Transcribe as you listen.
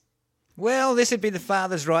Well, this would be the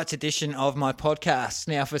Father's Rights edition of my podcast.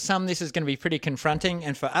 Now, for some, this is going to be pretty confronting,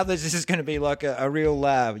 and for others, this is going to be like a real,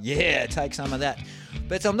 take some of that.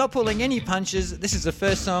 But I'm not pulling any punches. This is the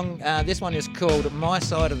first song. This one is called My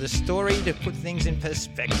Side of the Story, to put things in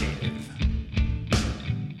perspective.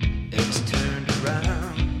 It's turned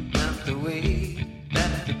around, not the way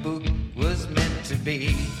that the book was meant to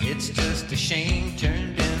be. It's just a shame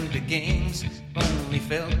turned into games, only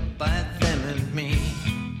felt by them and me.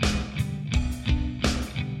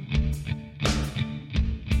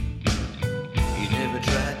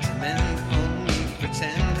 Tried to mend, only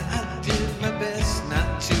pretend I did my best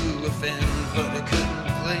not to offend, but I couldn't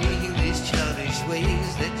play these childish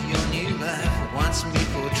ways that your new life wants me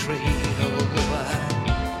portrayed. Oh, I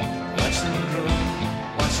watch them grow,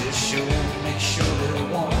 watch their show, make sure they're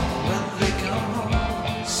warm when they come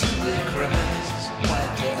home. Soothe their cries,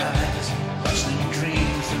 wipe their eyes, watch them dream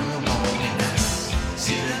through the morning night.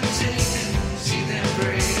 See them take, see them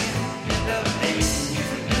break, end up hating you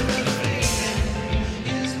for never faking.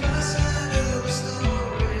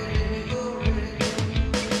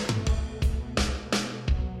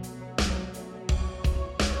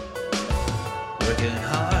 Working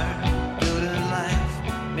hard, building life,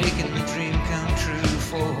 making the dream come true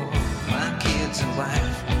for my kids and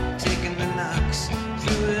wife. Taking the knocks,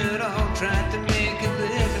 through it all, tried to make a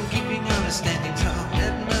living, keeping on a standing tall.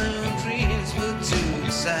 Let my own dreams put to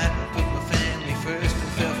the side and put my family first,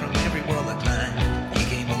 and fell from every wall I climbed. He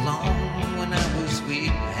came along when I was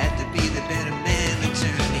weak, I had to be the better man and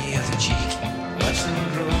turn the other cheek. Watch them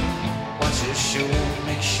grow, watch their show,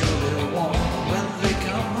 make sure they're warm when they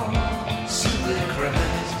come home. Soothe their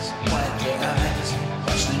cries, wipe their eyes,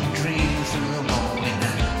 watch them dream through the morning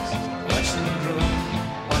night. Watch them grow,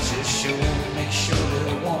 watch their show, make sure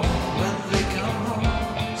they're warm when they come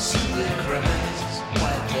home. Soothe their cries,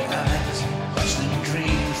 wipe their eyes, watch them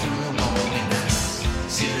dream through the morning night.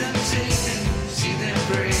 See them taking, see them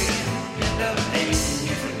breaking, end up hating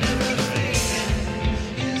you for never faking.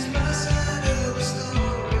 Here's my side of the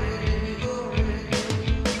story.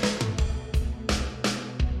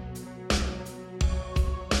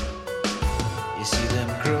 You see them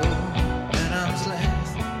grow at arm's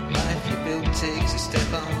length. Life you build takes a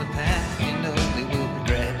step on the path. You know they will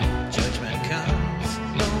regret. Judgment comes,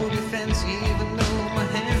 no defense. Even though my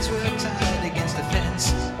hands were tied against the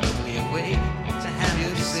fence, hopefully a way to have you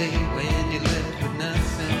to say when you're left with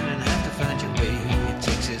nothing and have to find your way. It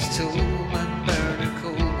takes its toll, and burn or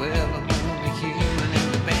cold. Well, I'm only human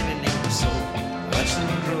and abandoning my soul. Watch them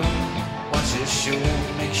grow, watch their show,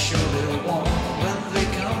 make sure they're warm when they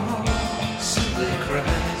come home. Soothe their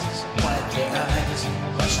cries, wipe their eyes,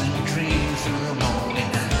 watch them dream through the morning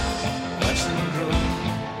night. Watch them grow,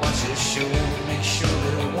 watch their show, make sure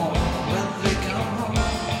they're warm when they come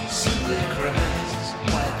home. Soothe their cries,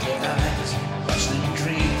 wipe their eyes, watch them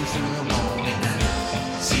dream through the morning night.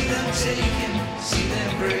 See them taking, see them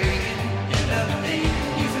breaking, end up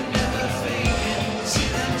hating you for never faking. See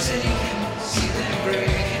them taking, see them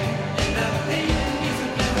breaking, end up hating you for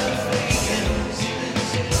never faking. See them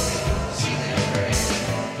taking, see them breaking,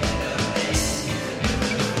 end up hating you for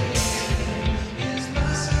never faking. Here's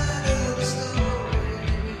my side of the story. Here's my side of the story.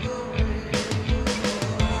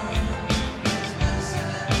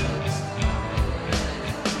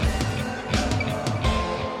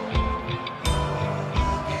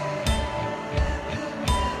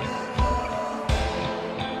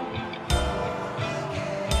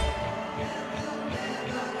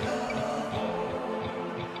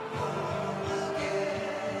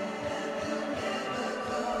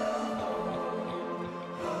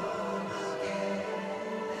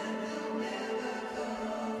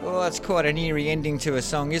 Well, it's quite an eerie ending to a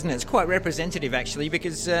song, isn't it? It's quite representative, actually,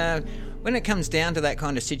 because when it comes down to that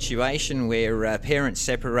kind of situation where parents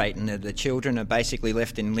separate and the children are basically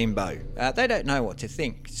left in limbo, they don't know what to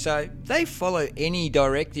think. So they follow any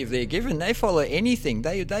directive they're given. They follow anything.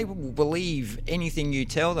 They will believe anything you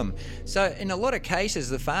tell them. So in a lot of cases,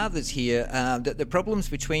 the fathers here, that the problems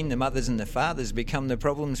between the mothers and the fathers become the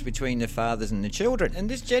problems between the fathers and the children. And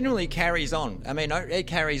this generally carries on. I mean, it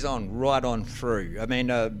carries on right on through. I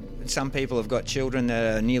mean, some people have got children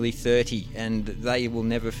that are nearly 30 and they will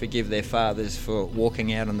never forgive their fathers for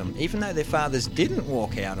walking out on them. Even though their fathers didn't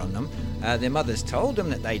walk out on them, their mothers told them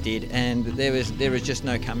that they did, and there was just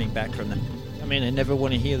no coming back from them. I mean, they never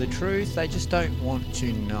want to hear the truth. They just don't want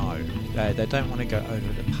to know. They don't want to go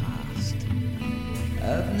over the past.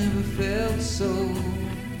 I've never felt so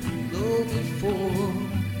low before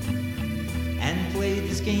and played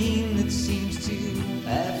this game that seems to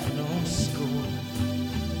have no score.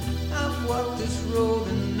 I've walked this road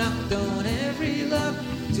and knocked on every locked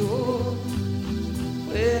door.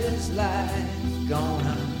 where is life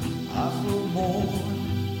gonna offer more?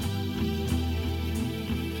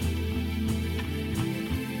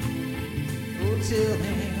 Oh, tell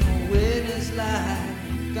me, when is life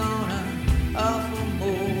gonna offer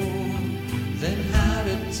more than how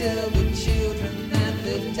to tell the children that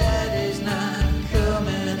their daddy's not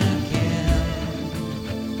coming again?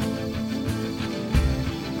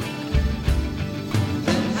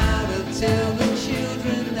 Then how to tell the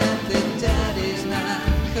children that their daddy's not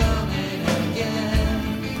coming again?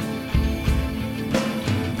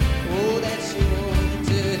 Oh, that's your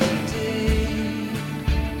dirty day.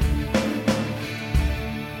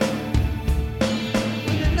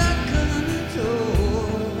 You're not gonna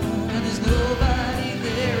door, and there's nobody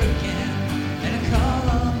there again. And I call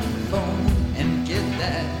on the phone and get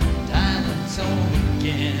that diamond tone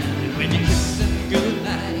again. And when you kiss them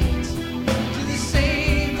goodnight, do they say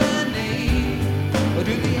my name, or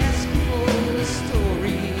do they ask for the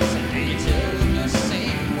stories? And do you tell them the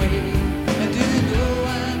same way? And do they know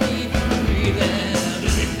I'm even breathing? Do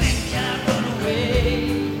they think I run away?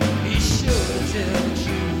 Be sure to tell the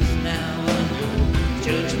truth now on your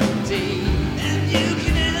judgment day. And you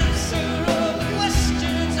can answer all the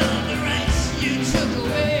questions on the rights you took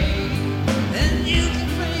away. And you can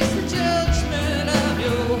face the judgment of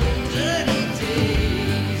your dirty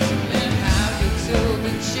days. And how you told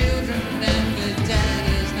the children that the dad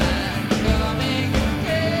is not coming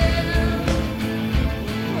again.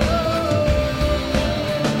 Oh,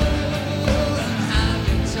 and how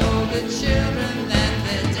you told the children that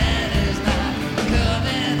the dad is not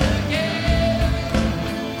coming again.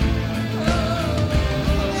 Oh,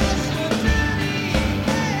 that's your dirty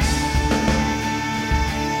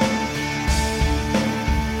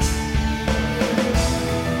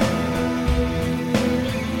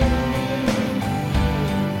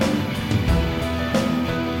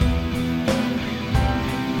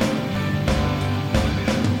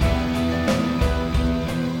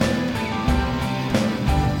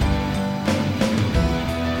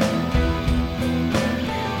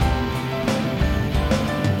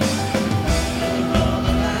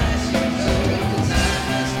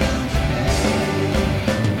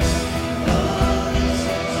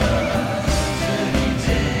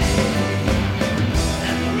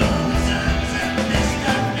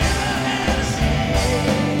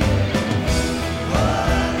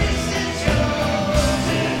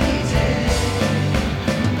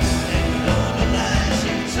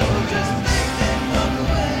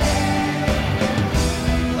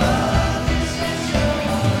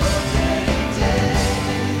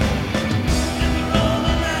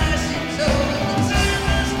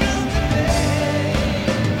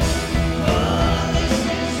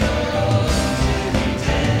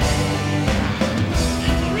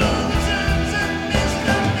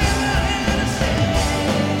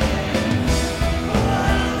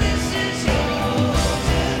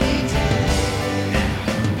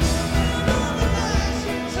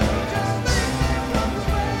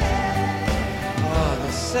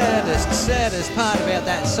saddest part about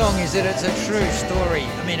that song is that it's a true story.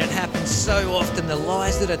 I mean, it happens so often, the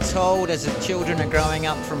lies that are told as the children are growing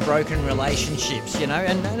up from broken relationships, you know,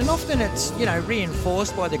 and often it's, you know,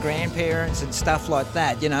 reinforced by the grandparents and stuff like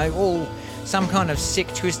that, you know, all some kind of sick,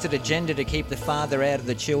 twisted agenda to keep the father out of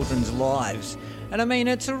the children's lives. And I mean,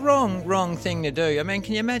 it's a wrong thing to do. I mean,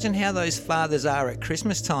 can you imagine how those fathers are at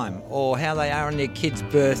Christmas time, or how they are on their kids'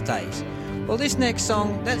 birthdays? Well, this next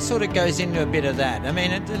song, that sort of goes into a bit of that. I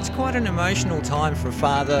mean, it's quite an emotional time for a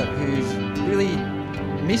father who's really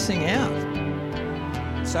missing out.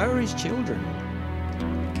 So are his children.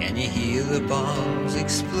 Can you hear the bombs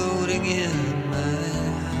exploding in my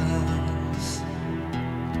house?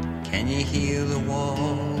 Can you hear the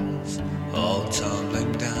walls all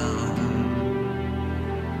tumbling down?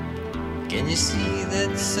 Can you see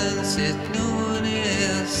that sunset no one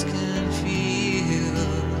else can feel?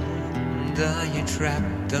 And are you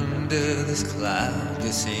trapped under this cloud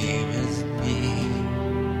the same as me?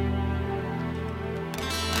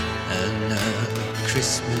 Another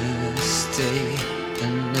Christmas day,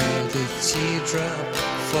 another teardrop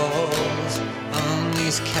falls on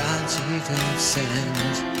these cards we don't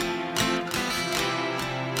send.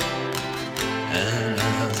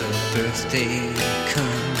 Another birthday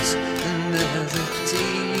comes, another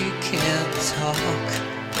day you can't talk,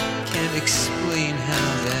 can't explain how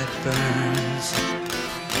that burns.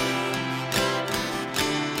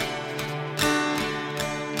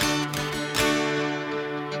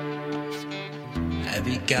 Have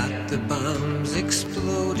you got the bombs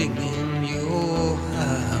exploding in your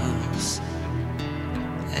house?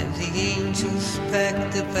 Have the angels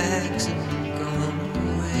packed their bags and gone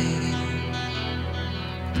away?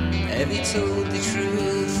 Have you told the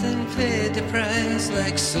truth and paid the price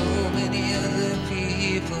like so many other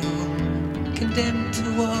people, condemned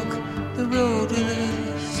to walk the road with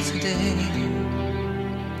us today?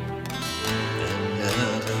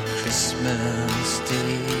 Another Christmas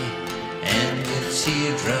day, and a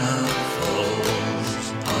teardrop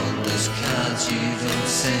falls on those cards you don't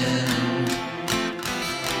send.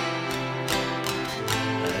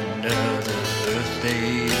 Another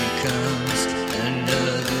birthday comes,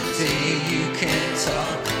 another day you can't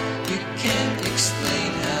talk, you can't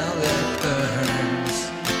explain how that burns.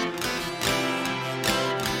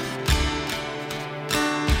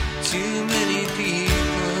 Too many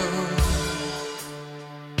people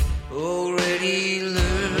already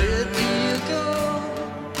learn. Where do you go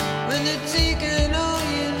when they're taking all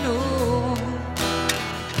you know?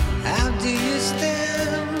 How do you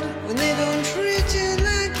stand when they don't treat you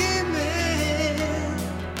like a man?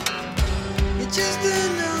 You're just a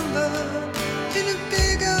number in a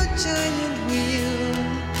big old giant wheel,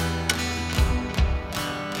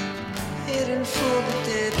 heading for the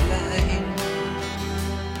deadline.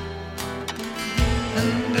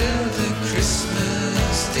 Another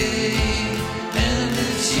Christmas day, and a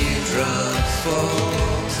teardrop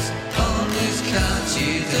falls on those cards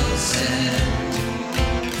you don't send.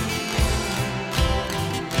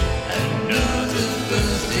 Another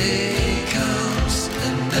birthday comes,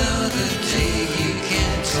 another day you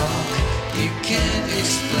can't talk, you can't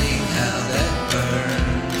explain how that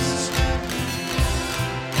burns.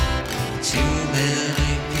 Too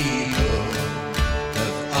many people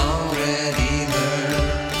have already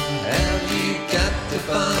learned. Have you got the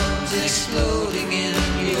bombs exploding in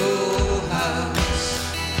your house?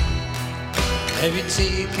 Have you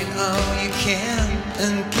taken all you can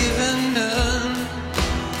and given none?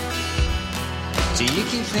 Do you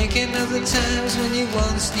keep thinking of the times when you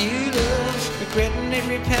once knew love, regretting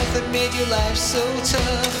every path that made your life so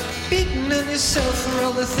tough, beating on yourself for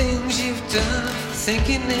all the things you've done,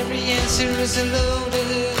 thinking every answer is a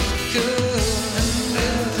loaded gun?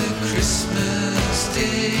 Another Christmas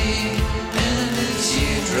day, and a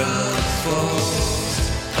teardrop falls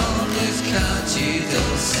on those cards you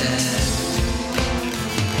don't send.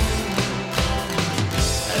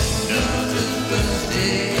 Another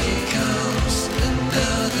birthday comes,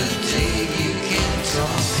 another day you can't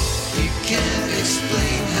talk, you can't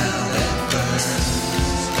explain how that burns.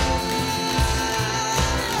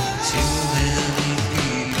 Too many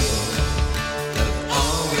people have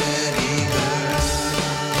already learned.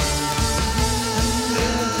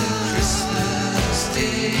 Another Christmas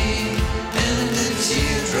day, and a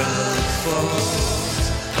teardrop falls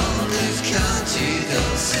on those cards you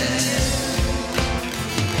don't send.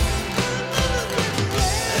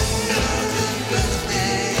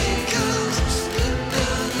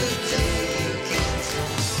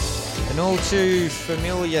 An all too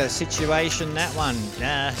familiar situation, that one.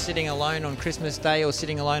 Sitting alone on Christmas Day or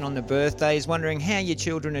sitting alone on the birthdays, wondering how your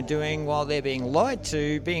children are doing while they're being lied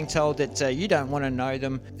to, being told that you don't want to know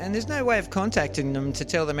them, and there's no way of contacting them to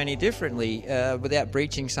tell them any differently without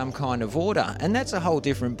breaching some kind of order. And that's a whole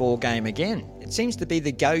different ball game again. It seems to be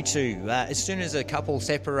the go-to as soon as a couple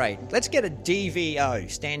separate. Let's get a DVO,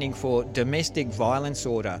 standing for Domestic Violence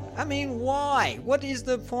Order. I mean, why? What is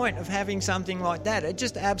the point of having something like that? It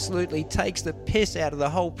just absolutely takes the piss out of the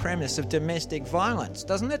whole premise of domestic violence,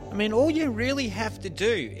 doesn't it? I mean, all you really have to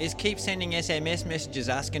do is keep sending SMS messages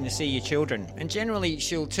asking to see your children, and generally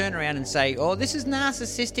she'll turn around and say, oh, this is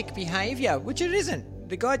narcissistic behaviour, which it isn't.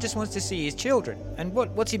 The guy just wants to see his children. And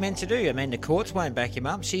what's he meant to do? I mean, the courts won't back him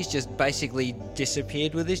up. She's just basically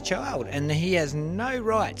disappeared with his child, and he has no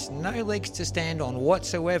rights, no legs to stand on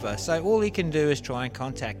whatsoever, so all he can do is try and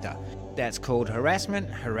contact her. That's called harassment.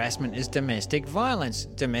 Harassment is domestic violence.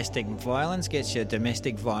 Domestic violence gets you a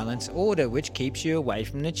domestic violence order, which keeps you away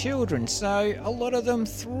from the children. So a lot of them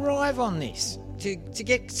thrive on this. To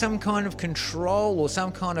get some kind of control or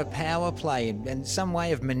some kind of power play and some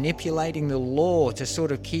way of manipulating the law to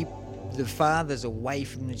sort of keep the fathers away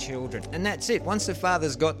from the children. And that's it. Once the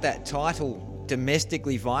father's got that title,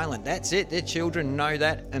 domestically violent, that's it. Their children know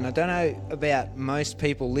that. And I don't know about most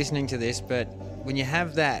people listening to this, but when you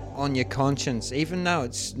have that on your conscience, even though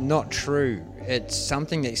it's not true, it's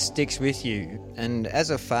something that sticks with you. And as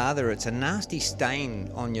a father, it's a nasty stain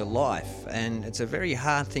on your life, and it's a very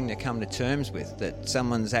hard thing to come to terms with, that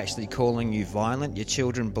someone's actually calling you violent. Your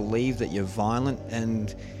children believe that you're violent,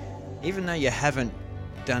 and even though you haven't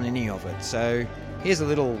done any of it. So here's a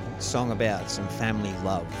little song about some family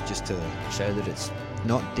love, just to show that it's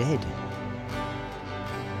not dead.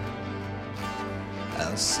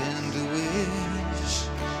 I'll send a wish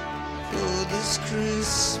for this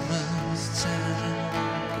Christmas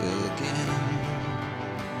time. We'll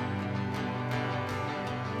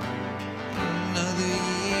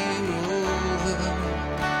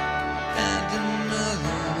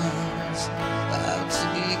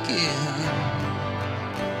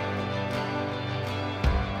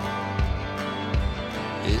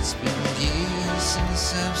It's been years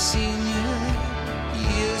since I've seen you,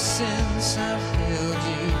 years since I've held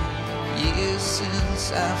you, years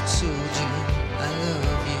since I've told you I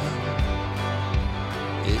love you.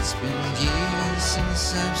 It's been years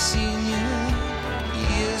since I've seen you,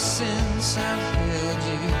 years since I've held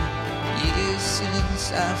you, years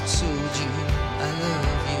since I've told you I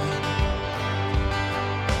love you.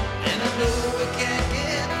 And I know we can't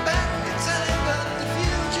get back the time, but the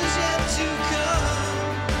future's yet to come.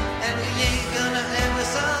 And we ain't gonna ever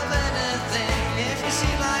solve anything if you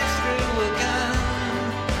see life through a gun.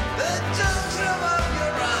 But don't throw up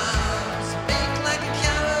your arms, make like a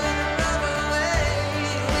coward and run away.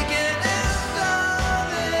 We can end all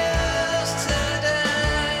this today.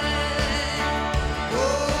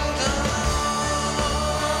 Hold on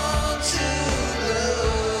to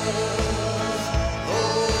love.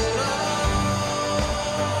 Hold on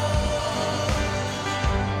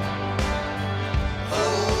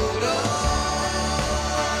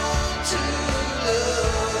to love.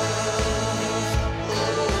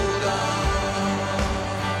 Hold on.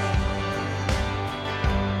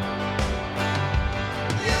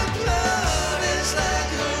 Your blood is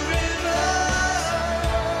like a river.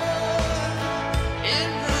 It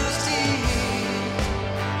runs deep.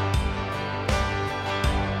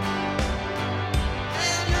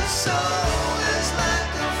 And your soul is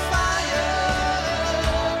like a fire.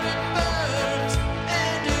 It burns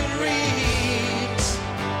and it reaps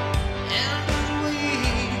and it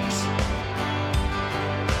weeps.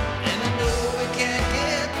 And I know we can't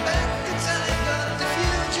get back the time, but the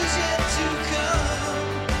future's yet to come.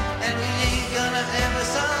 And we ain't gonna ever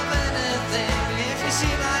solve anything if you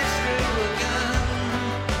see life through a gun.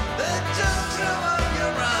 But don't throw up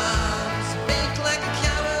your arms, make like a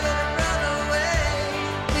coward and run away.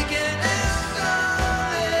 We can end all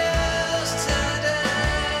this today.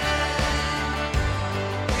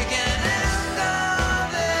 We can end all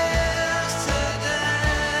this today.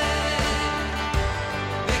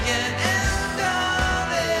 We can end all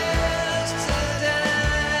this today.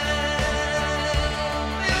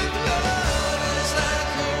 Your blood is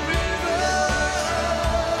like a river.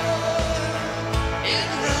 It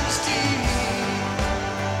runs deep.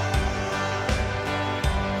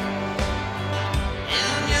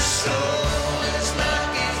 And your soul is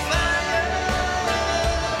like a fire.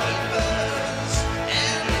 It burns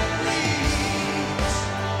and it reaps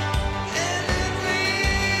and it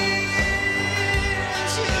weeps.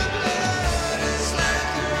 Your blood is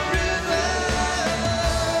like a river.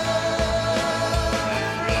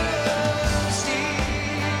 It runs deep.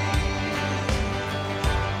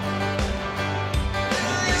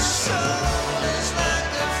 And your soul is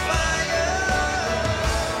like a fire.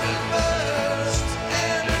 It burns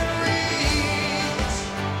and it reaps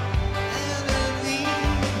and it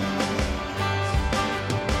weeps.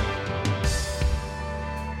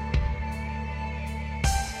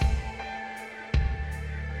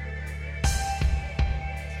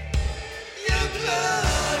 Your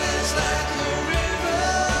blood is like a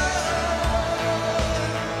river.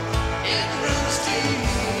 It runs deep.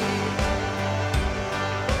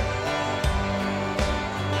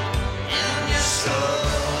 And your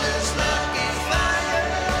soul is like a fire.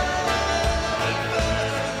 It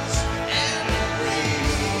burns and it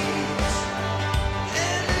reaps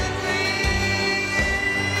and it weeps.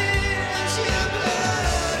 Your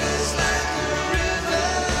blood is like a river.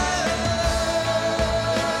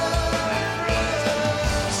 It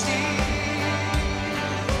runs deep.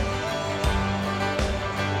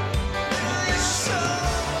 And your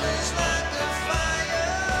soul is like a fire.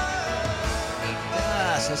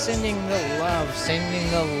 So sending the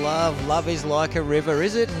love. Love is like a river,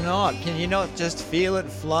 is it not? Can you not just feel it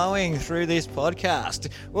flowing through this podcast?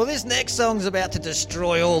 Well, this next song's about to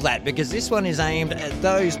destroy all that, because this one is aimed at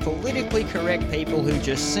those politically correct people who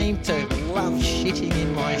just seem to love shitting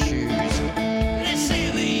in my shoes. They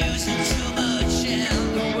say we're using too much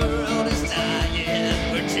and the world is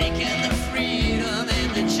dying. We're taking the freedom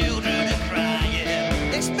and the children are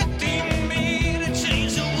crying. Expecting me to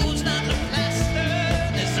change the rules, not the plaster.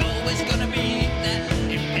 There's always gonna be that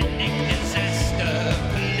impending disaster.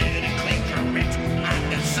 Politically correct, I've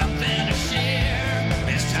got something to share.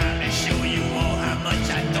 It's time to show you all how much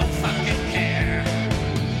I don't fucking care.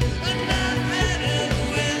 And I've had it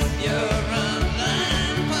with your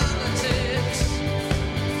online politics.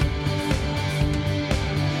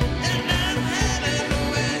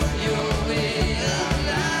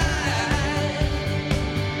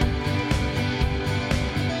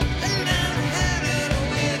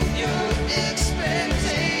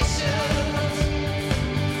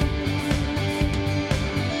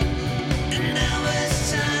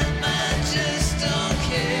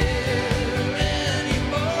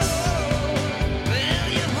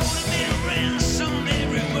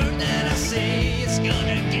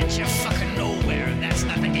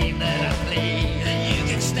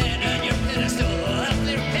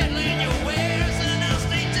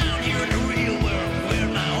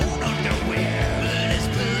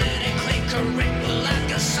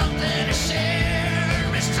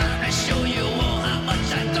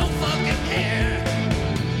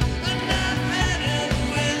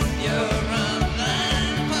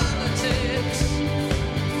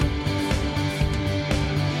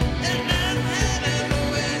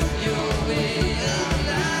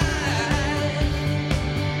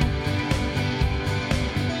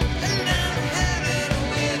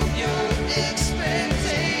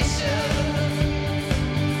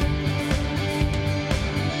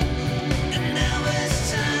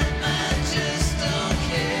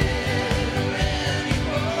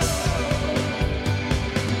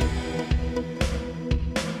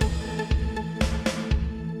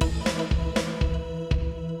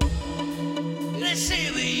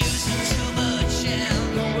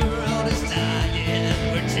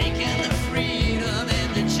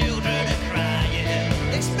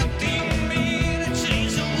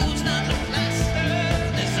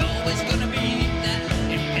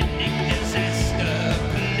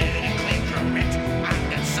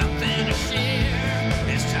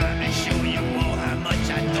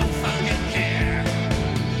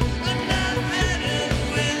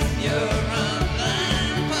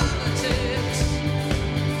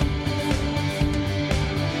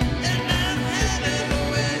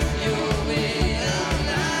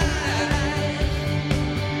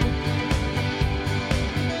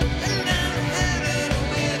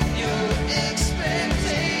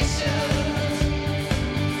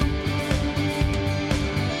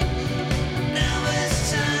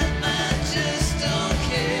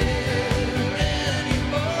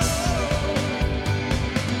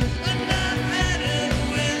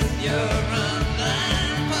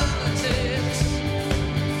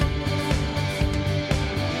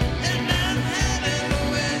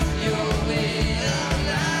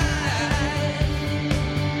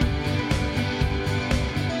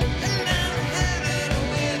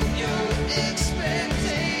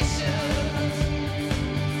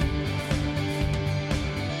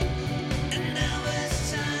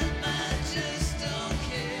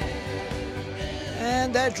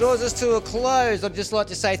 And that draws us to a close. I'd just like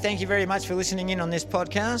to say thank you very much for listening in on this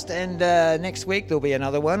podcast. And next week there'll be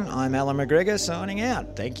another one. I'm Alan McGregor signing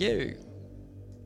out. Thank you.